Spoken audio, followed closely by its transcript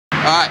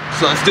Alright,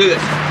 so let's do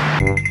this.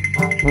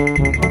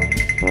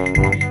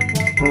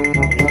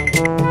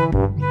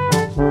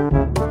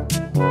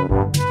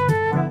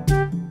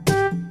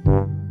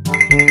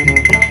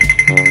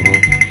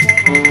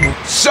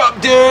 Sup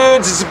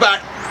dudes, it's about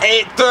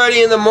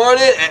 8:30 in the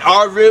morning and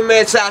our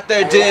roommate's out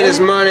there doing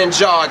his morning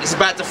jog. He's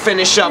about to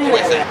finish up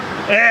with it.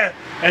 Yeah,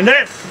 and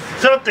that's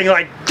something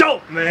like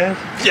dope, man.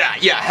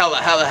 Yeah,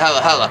 hella.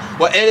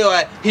 Well,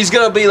 anyway, he's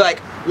gonna be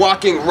like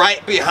walking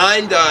right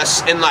behind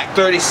us in like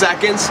 30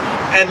 seconds.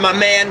 And my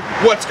man,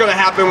 what's gonna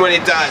happen when he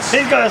does?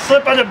 He's gonna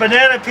slip on the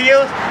banana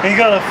peels, and he's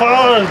gonna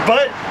fall on his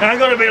butt, and I'm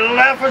gonna be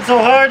laughing so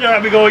hard that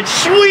I'll be going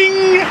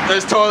swing.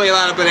 There's totally a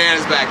lot of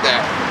bananas back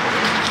there.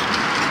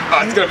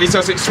 Oh, it's gonna be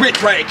so sweet. Sweet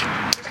break.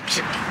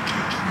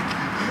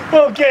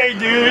 Okay,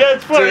 dude,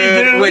 that's funny,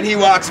 dude. When he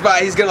walks by,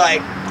 he's gonna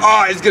like,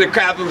 oh, he's gonna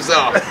crap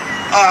himself. He's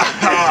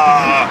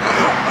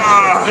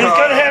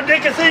gonna have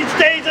nicotine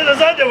stains in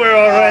his underwear,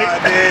 all right.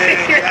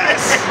 Dude,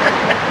 yes.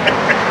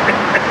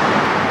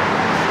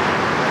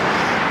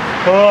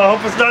 Oh, I hope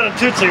it's not a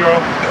Tootsie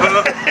Roll.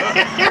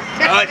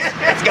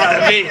 It's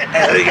gotta be.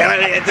 It's gotta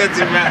be a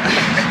Tootsie Roll.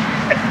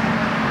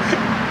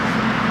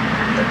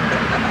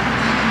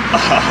 I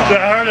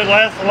heard it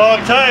lasts a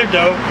long time,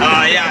 though.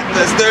 Oh yeah,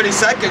 those 30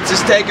 seconds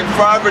is taking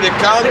forever to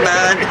come,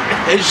 man.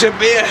 It should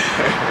be.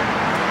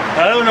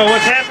 I don't know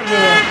what's happened to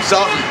him.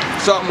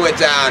 Something went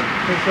down.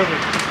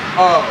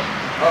 Oh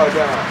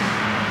no.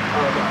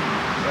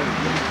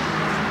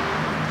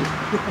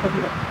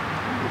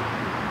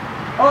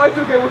 Oh, it's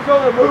okay. We're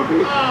filming a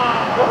movie.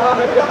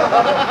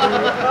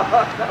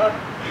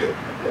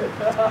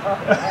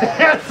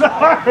 I'm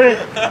sorry.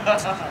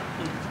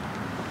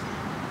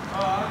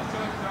 I'm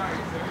so sorry,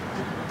 sir.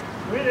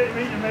 We didn't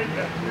mean to make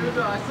that.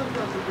 No, I still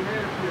got some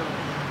banana peel.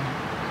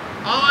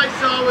 All I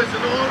saw was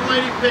an old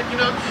lady picking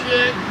up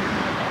shit.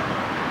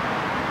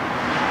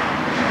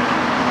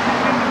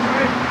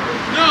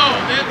 No,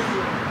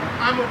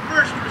 I'm a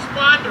first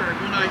responder.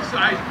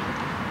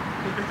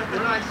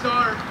 When I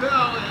saw her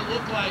fell, and it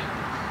looked like.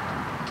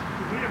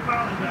 We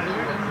apologize. We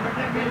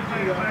didn't mean to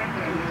take it back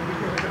there.